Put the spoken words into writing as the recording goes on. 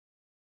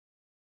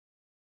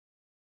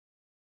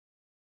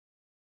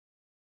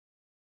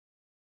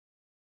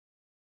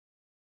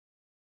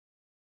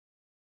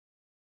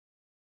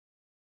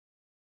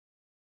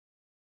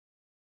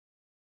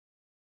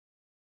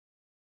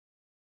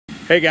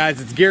Hey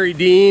guys, it's Garry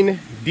Dean,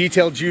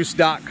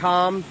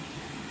 DetailJuice.com.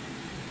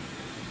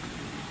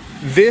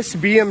 This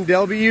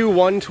BMW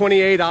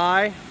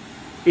 128i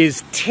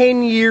is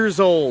 10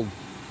 years old.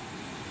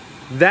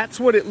 That's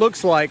what it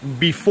looks like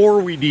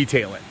before we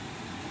detail it.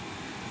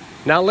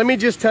 Now let me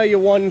just tell you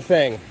one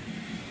thing.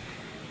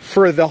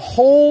 For the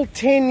whole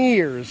 10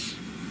 years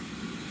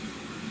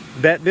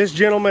that this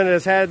gentleman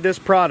has had this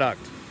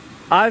product,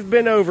 I've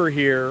been over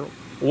here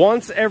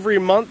once every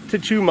month to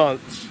 2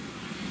 months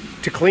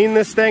to clean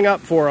this thing up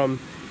for him.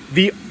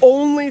 The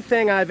only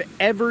thing I've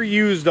ever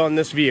used on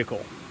this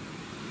vehicle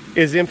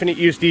is Infinite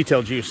Use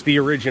Detail Juice, the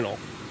original.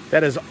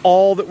 That is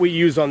all that we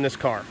use on this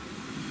car.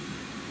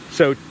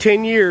 So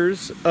 10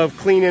 years of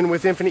cleaning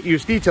with Infinite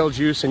Use Detail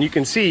Juice, and you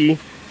can see,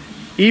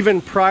 even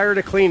prior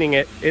to cleaning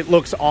it, it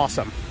looks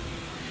awesome.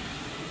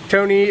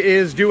 Tony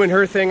is doing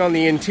her thing on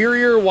the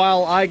interior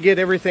while I get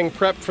everything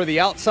prepped for the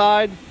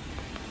outside.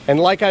 And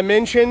like I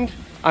mentioned,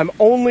 I'm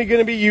only going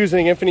to be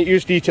using Infinite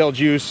Use Detail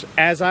Juice,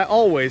 as I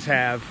always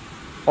have,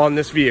 on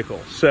this vehicle.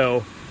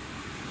 So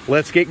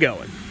let's get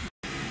going.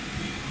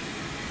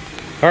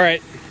 All right,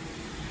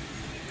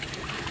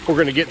 we're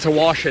going to get to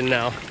washing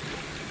now.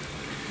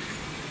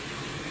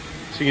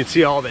 So you can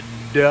see all the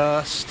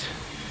dust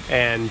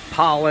and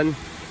pollen.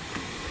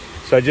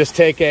 So I just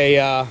take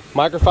a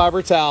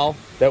microfiber towel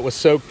that was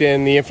soaked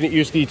in the Infinite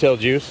Use Detail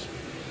Juice,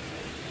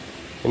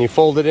 and you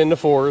fold it into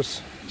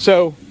fours.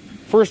 So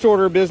first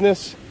order of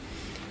business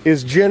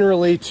is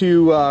generally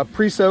to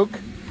pre-soak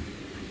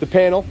the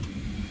panel.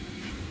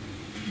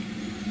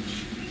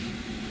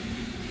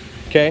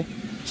 Okay,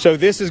 so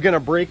this is going to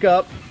break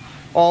up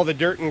all the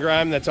dirt and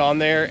grime that's on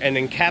there and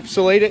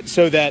encapsulate it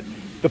so that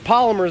the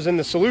polymers in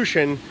the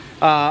solution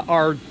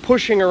are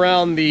pushing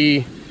around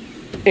the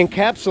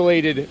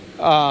encapsulated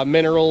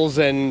minerals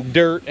and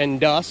dirt and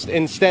dust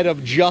instead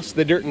of just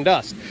the dirt and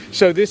dust.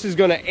 So this is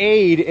going to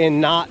aid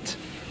in not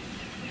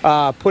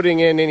putting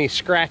in any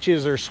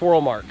scratches or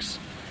swirl marks,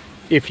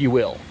 if you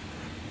will.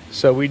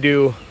 So we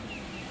do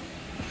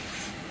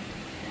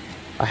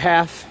a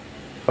half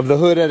of the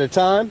hood at a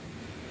time.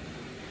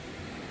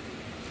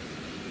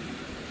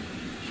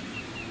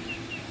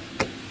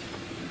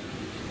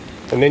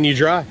 And then you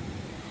dry.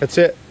 That's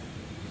it.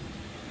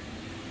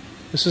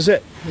 This is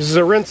it. This is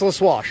a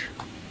rinseless wash.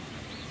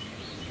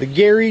 The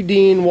Garry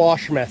Dean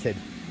wash method.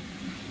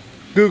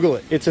 Google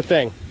it. It's a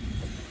thing.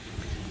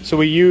 So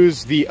we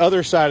use the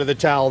other side of the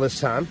towel this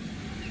time.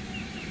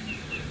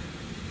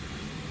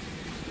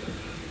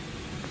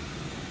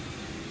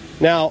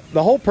 Now,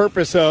 the whole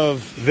purpose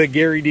of the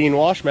Garry Dean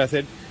wash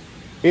method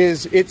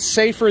is it's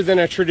safer than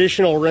a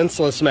traditional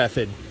rinseless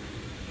method.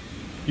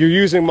 You're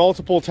using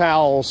multiple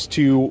towels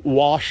to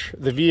wash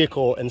the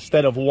vehicle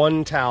instead of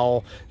one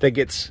towel that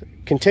gets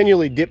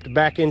continually dipped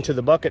back into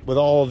the bucket with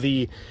all of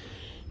the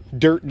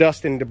dirt,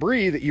 dust, and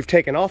debris that you've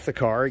taken off the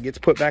car. It gets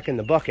put back in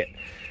the bucket.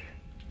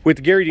 With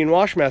the Garry Dean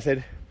wash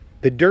method,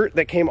 the dirt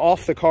that came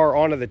off the car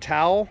onto the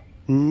towel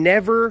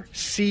never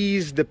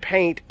sees the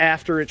paint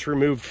after it's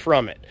removed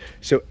from it.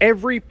 So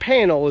every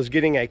panel is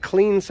getting a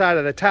clean side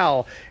of the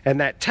towel, and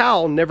that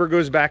towel never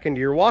goes back into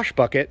your wash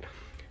bucket,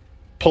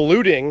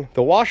 polluting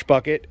the wash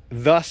bucket,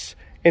 thus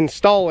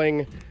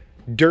installing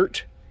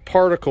dirt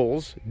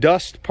particles,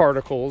 dust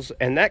particles,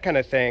 and that kind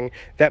of thing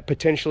that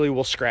potentially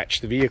will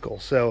scratch the vehicle.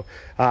 So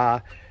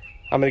I'm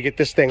going to get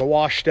this thing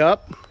washed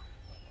up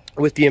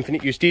with the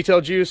Infinite Use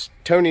Detail Juice.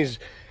 Tony's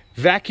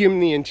vacuumed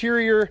the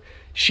interior.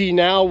 She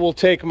now will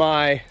take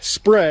my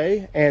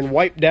spray and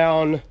wipe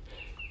down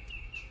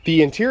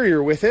the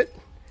interior with it,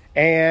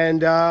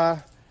 and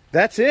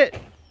that's it.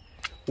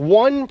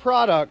 One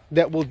product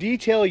that will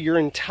detail your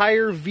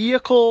entire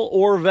vehicle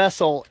or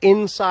vessel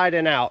inside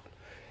and out.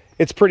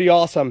 It's pretty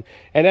awesome.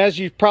 And as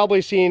you've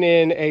probably seen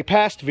in a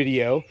past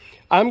video,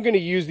 I'm going to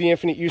use the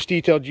Infinite Use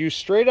Detail Juice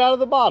straight out of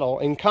the bottle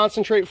in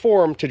concentrate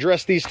form to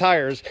dress these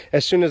tires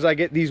as soon as I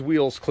get these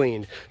wheels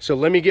cleaned. So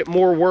let me get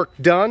more work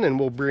done and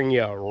we'll bring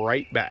you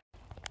right back.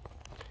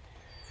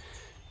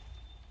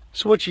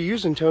 So what you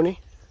using,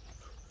 Tony?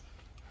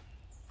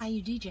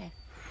 IUDJ.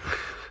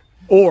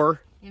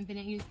 Or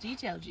Infinite Use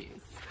Detail Juice.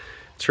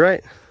 That's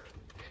right.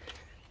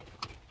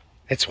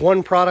 It's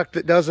one product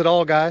that does it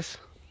all, guys.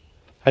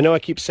 I know I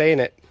keep saying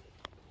it,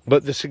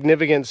 but the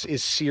significance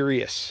is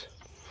serious.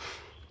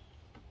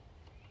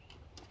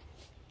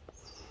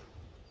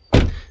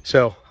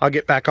 So I'll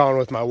get back on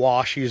with my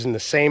wash using the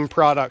same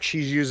product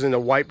she's using to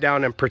wipe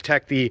down and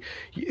protect the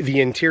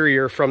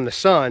interior from the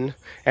sun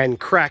and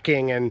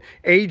cracking and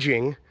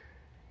aging.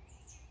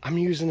 I'm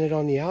using it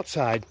on the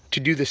outside to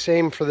do the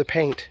same for the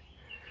paint.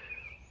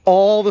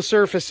 All the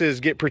surfaces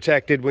get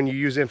protected when you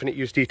use Infinite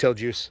Use Detail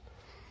Juice.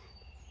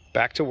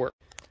 Back to work.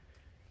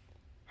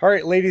 All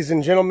right, ladies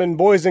and gentlemen,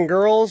 boys and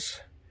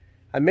girls,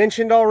 I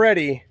mentioned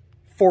already,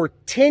 for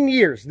 10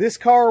 years, this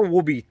car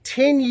will be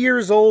 10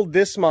 years old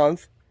this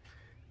month.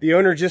 The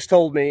owner just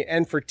told me,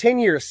 and for 10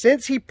 years,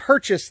 since he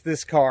purchased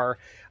this car,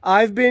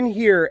 I've been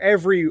here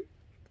every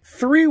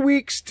 3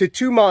 weeks to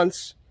 2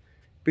 months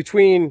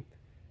between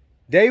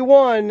day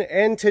one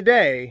and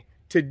today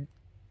to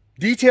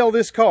detail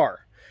this car.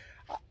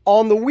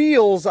 On the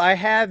wheels, I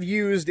have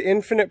used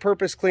infinite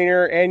purpose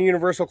cleaner and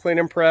universal clean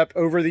and prep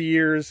over the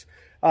years.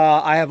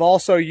 I have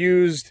also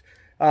used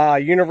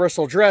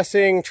universal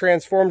dressing,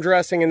 transform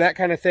dressing, and that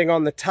kind of thing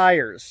on the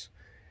tires.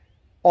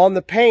 On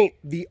the paint,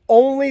 the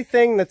only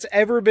thing that's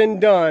ever been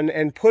done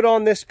and put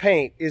on this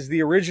paint is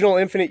the original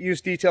infinite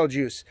use detail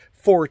juice.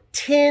 For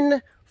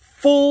 10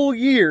 full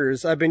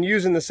years, I've been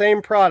using the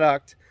same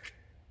product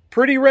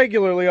pretty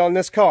regularly on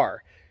this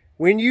car.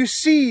 When you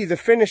see the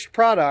finished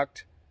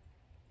product,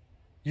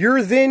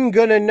 you're then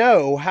gonna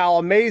know how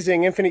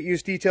amazing infinite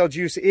use detail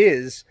juice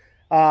is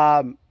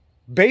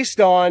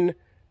based on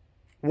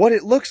what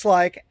it looks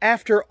like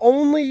after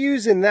only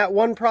using that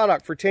one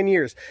product for 10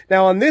 years.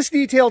 Now on this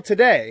detail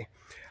today,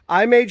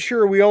 I made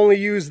sure we only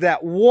use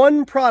that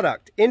one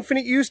product,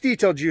 infinite use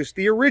detail juice,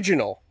 the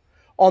original,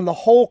 on the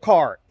whole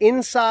car,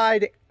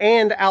 inside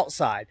and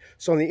outside.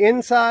 So on the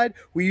inside,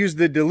 we use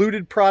the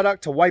diluted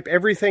product to wipe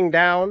everything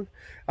down.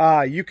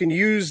 You can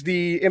use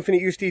the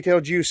infinite use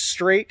detail juice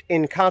straight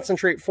in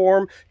concentrate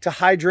form to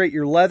hydrate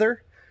your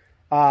leather,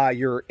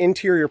 your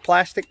interior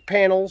plastic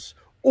panels,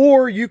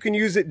 or you can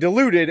use it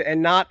diluted and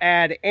not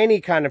add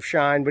any kind of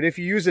shine. But if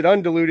you use it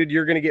undiluted,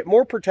 you're going to get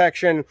more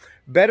protection,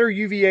 better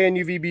UVA and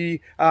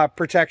UVB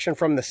protection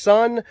from the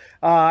sun,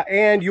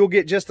 and you'll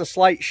get just a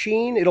slight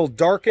sheen. It'll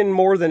darken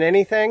more than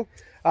anything.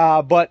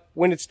 But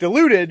when it's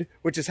diluted,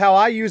 which is how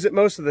I use it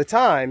most of the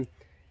time,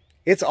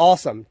 it's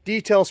awesome.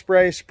 Detail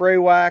spray, spray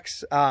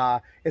wax.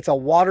 It's a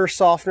water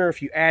softener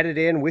if you add it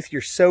in with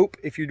your soap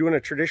if you're doing a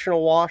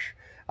traditional wash.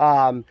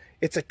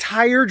 It's a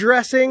tire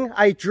dressing.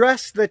 I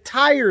dress the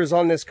tires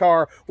on this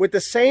car with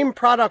the same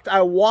product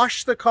I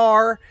wash the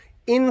car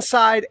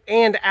inside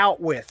and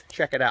out with.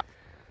 Check it out.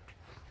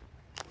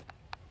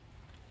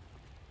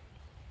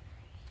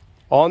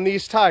 On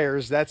these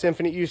tires, that's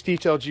infinite use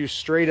detail juice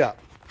straight up.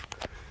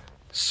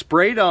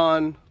 Sprayed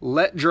on,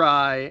 let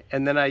dry,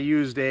 and then I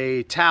used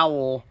a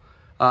towel,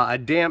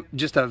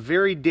 just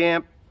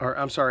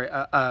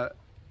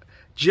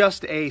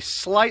a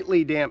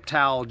slightly damp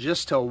towel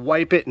just to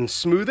wipe it and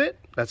smooth it.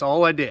 That's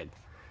all I did.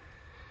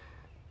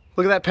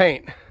 Look at that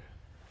paint.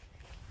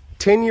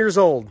 10 years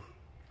old.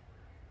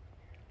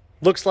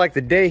 Looks like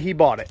the day he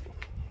bought it.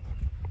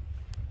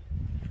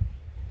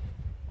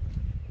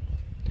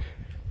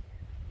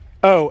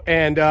 Oh,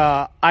 and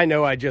I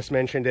know I just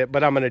mentioned it,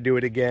 but I'm going to do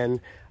it again.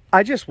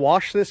 I just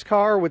washed this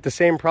car with the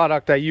same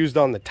product I used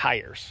on the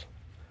tires.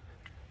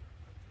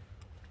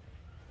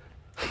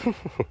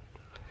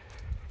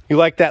 You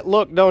like that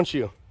look, don't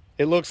you?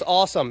 It looks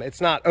awesome.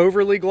 It's not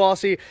overly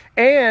glossy,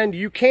 and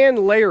you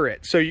can layer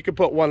it. So you can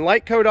put one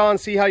light coat on,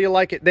 see how you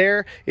like it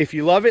there. If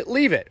you love it,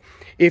 leave it.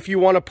 If you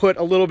want to put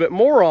a little bit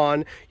more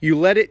on, you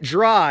let it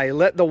dry,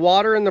 let the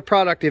water in the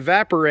product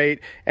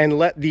evaporate, and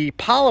let the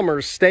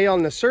polymers stay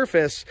on the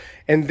surface,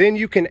 and then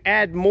you can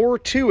add more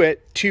to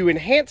it to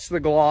enhance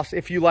the gloss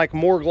if you like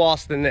more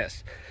gloss than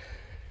this.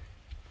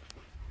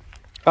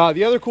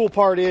 The other cool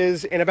part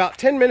is, in about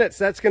 10 minutes,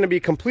 that's going to be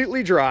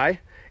completely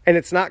dry, and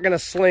it's not going to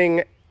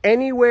sling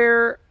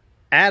anywhere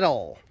at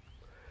all.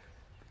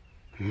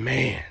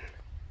 Man,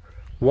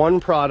 one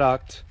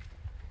product,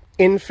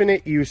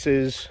 infinite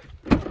uses,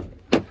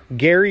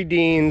 Garry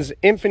Dean's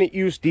infinite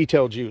use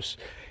detail juice.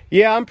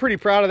 Yeah, I'm pretty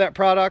proud of that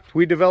product.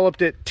 We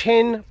developed it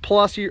 10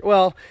 plus years.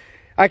 Well,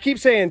 I keep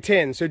saying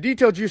 10. So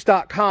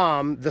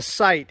detailjuice.com, the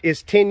site,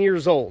 is 10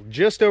 years old,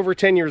 just over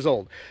 10 years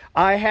old.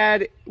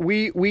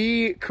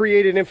 We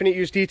created infinite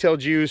use detail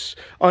juice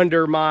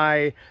under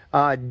my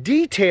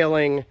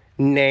detailing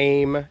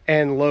name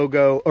and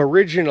logo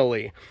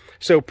originally.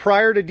 So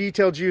prior to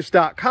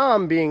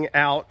detailjuice.com being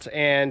out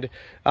and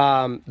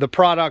the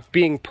product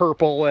being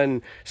purple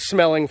and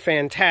smelling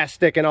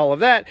fantastic and all of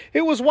that,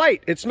 it was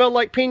white. It smelled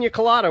like pina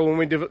colada when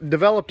we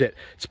developed it.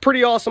 It's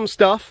pretty awesome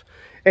stuff.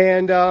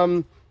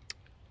 And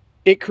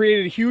it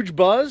created a huge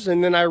buzz,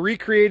 and then I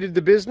recreated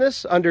the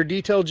business under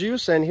Detail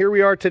Juice, and here we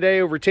are today,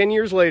 over 10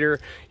 years later,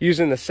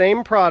 using the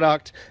same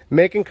product,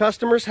 making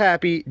customers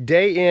happy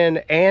day in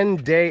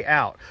and day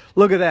out.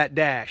 Look at that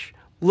dash.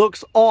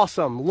 Looks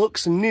awesome.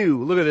 Looks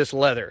new. Look at this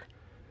leather.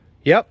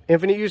 Yep,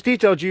 infinite use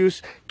detail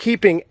juice,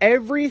 keeping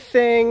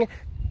everything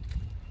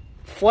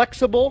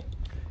flexible,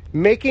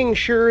 making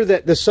sure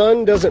that the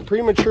sun doesn't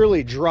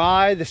prematurely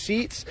dry the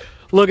seats.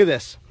 Look at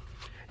this.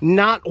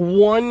 Not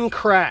one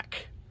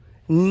crack.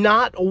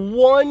 Not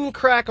one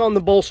crack on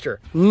the bolster.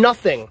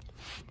 Nothing.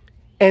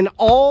 And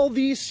all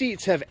these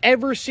seats have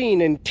ever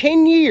seen in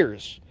 10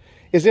 years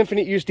is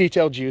infinite use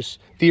detail juice,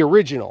 the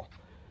original.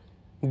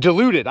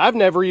 Diluted. I've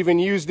never even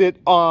used it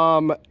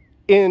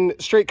in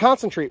straight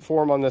concentrate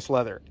form on this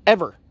leather,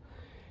 ever.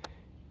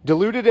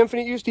 Diluted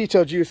infinite use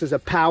detail juice is a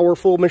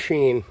powerful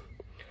machine.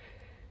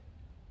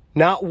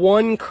 Not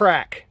one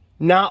crack,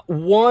 not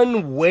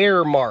one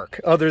wear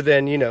mark other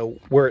than, you know,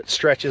 where it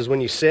stretches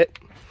when you sit.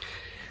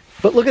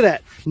 But look at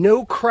that.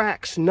 No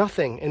cracks,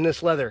 nothing in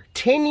this leather.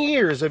 10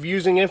 years of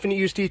using infinite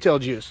use detail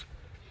juice.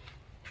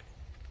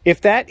 If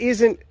that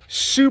isn't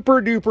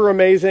super duper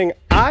amazing,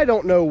 I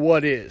don't know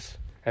what is.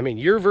 I mean,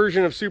 your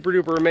version of super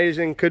duper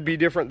amazing could be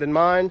different than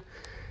mine.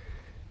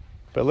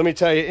 But let me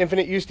tell you,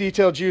 Infinite Use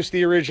Detail Juice,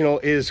 the original,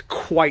 is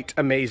quite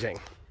amazing.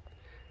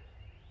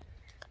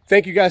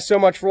 Thank you guys so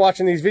much for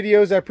watching these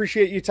videos. I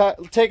appreciate you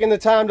taking the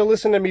time to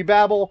listen to me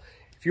babble.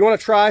 If you want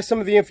to try some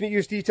of the Infinite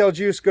Use Detail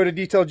Juice, go to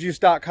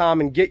detailjuice.com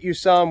and get you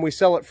some. We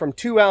sell it from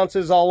 2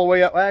 ounces all the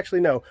way up.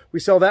 Actually, no. We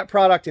sell that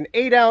product in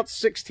 8 ounce,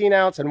 16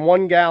 ounce, and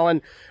 1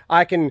 gallon.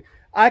 I can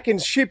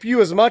ship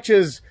you as much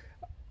as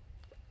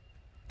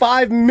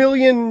 5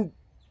 million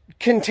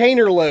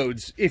container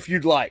loads if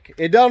you'd like.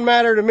 It doesn't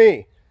matter to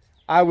me.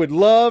 I would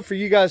love for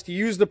you guys to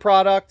use the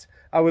product.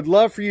 I would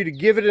love for you to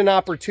give it an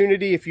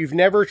opportunity. If you've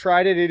never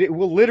tried it, it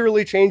will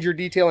literally change your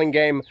detailing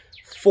game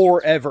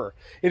forever.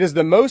 It is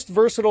the most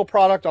versatile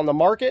product on the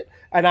market,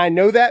 and I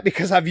know that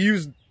because I've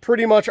used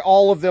pretty much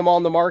all of them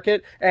on the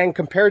market and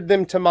compared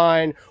them to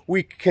mine.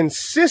 We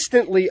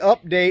consistently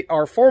update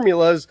our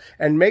formulas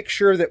and make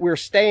sure that we're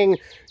staying,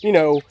 you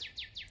know,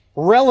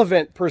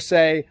 relevant per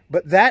se,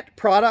 but that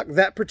product,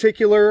 that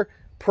particular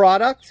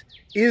product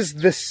is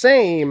the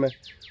same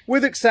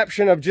with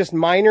exception of just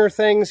minor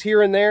things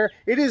here and there.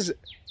 It is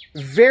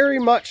very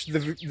much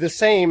the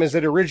same as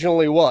it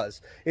originally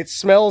was. It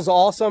smells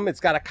awesome. It's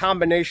got a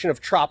combination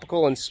of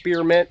tropical and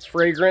spearmint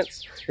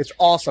fragrance. It's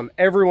awesome.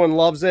 Everyone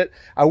loves it.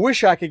 I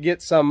wish I could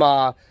get some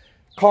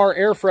car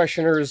air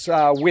fresheners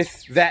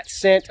with that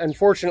scent.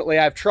 Unfortunately,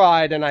 I've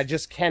tried and I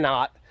just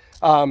cannot.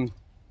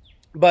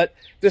 But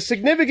the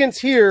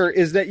significance here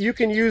is that you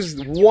can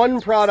use one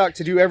product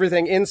to do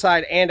everything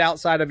inside and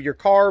outside of your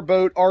car,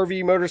 boat,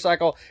 RV,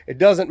 motorcycle. It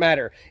doesn't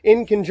matter.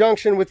 In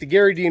conjunction with the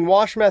Garry Dean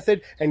wash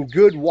method and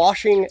good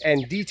washing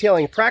and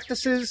detailing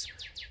practices,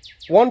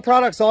 one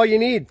product's all you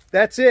need.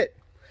 That's it.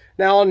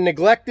 Now, on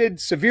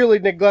neglected, severely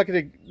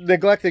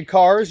neglected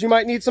cars, you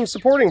might need some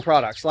supporting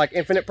products like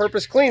Infinite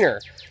Purpose Cleaner,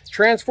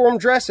 Transform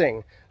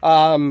Dressing.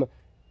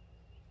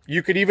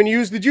 You could even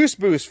use the Juice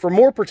Boost for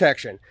more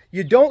protection.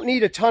 You don't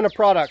need a ton of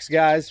products,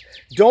 guys.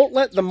 Don't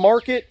let the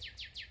market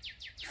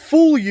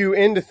fool you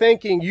into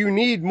thinking you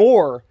need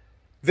more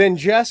than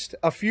just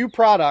a few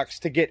products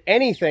to get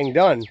anything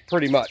done,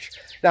 pretty much.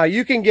 Now,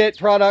 you can get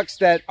products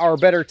that are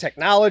better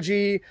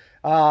technology,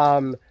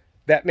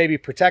 that maybe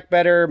protect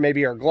better,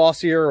 maybe are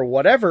glossier or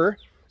whatever,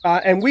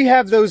 and we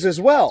have those as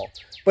well.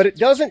 But it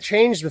doesn't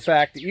change the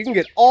fact that you can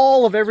get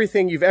all of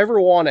everything you've ever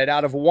wanted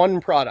out of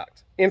one product.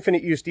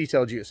 Infinite Use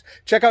Detail Juice.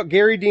 Check out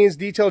Garry Dean's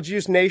Detail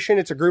Juice Nation.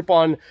 It's a group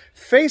on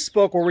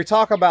Facebook where we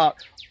talk about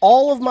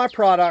all of my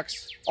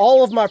products,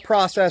 all of my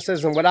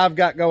processes, and what I've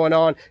got going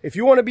on. If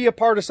you want to be a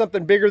part of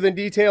something bigger than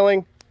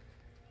detailing,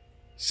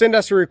 send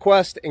us a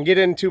request and get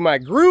into my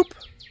group.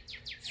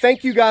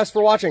 Thank you guys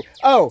for watching.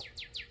 Oh,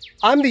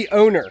 I'm the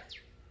owner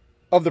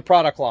of the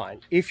product line,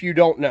 if you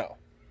don't know.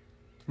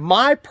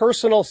 My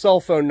personal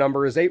cell phone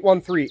number is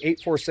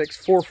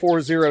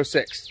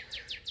 813-846-4406.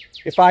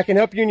 If I can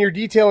help you in your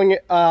detailing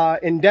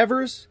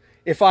endeavors,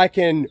 if I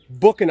can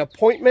book an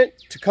appointment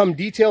to come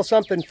detail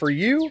something for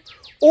you,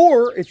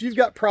 or if you've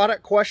got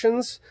product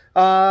questions,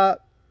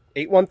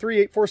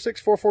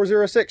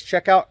 813-846-4406.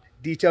 Check out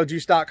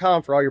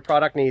detailjuice.com for all your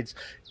product needs.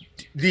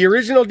 The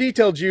original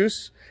Detail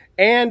Juice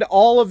and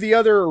all of the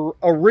other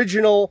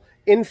original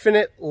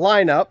Infinite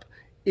lineup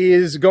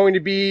is going to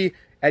be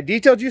at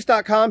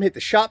detailjuice.com. Hit the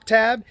shop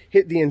tab,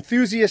 hit the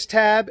enthusiast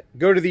tab,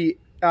 go to the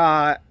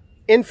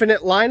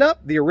Infinite lineup,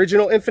 the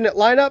original Infinite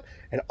lineup,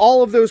 and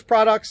all of those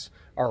products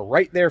are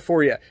right there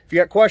for you. If you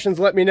got questions,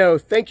 let me know.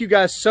 Thank you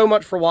guys so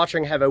much for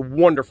watching. Have a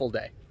wonderful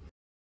day.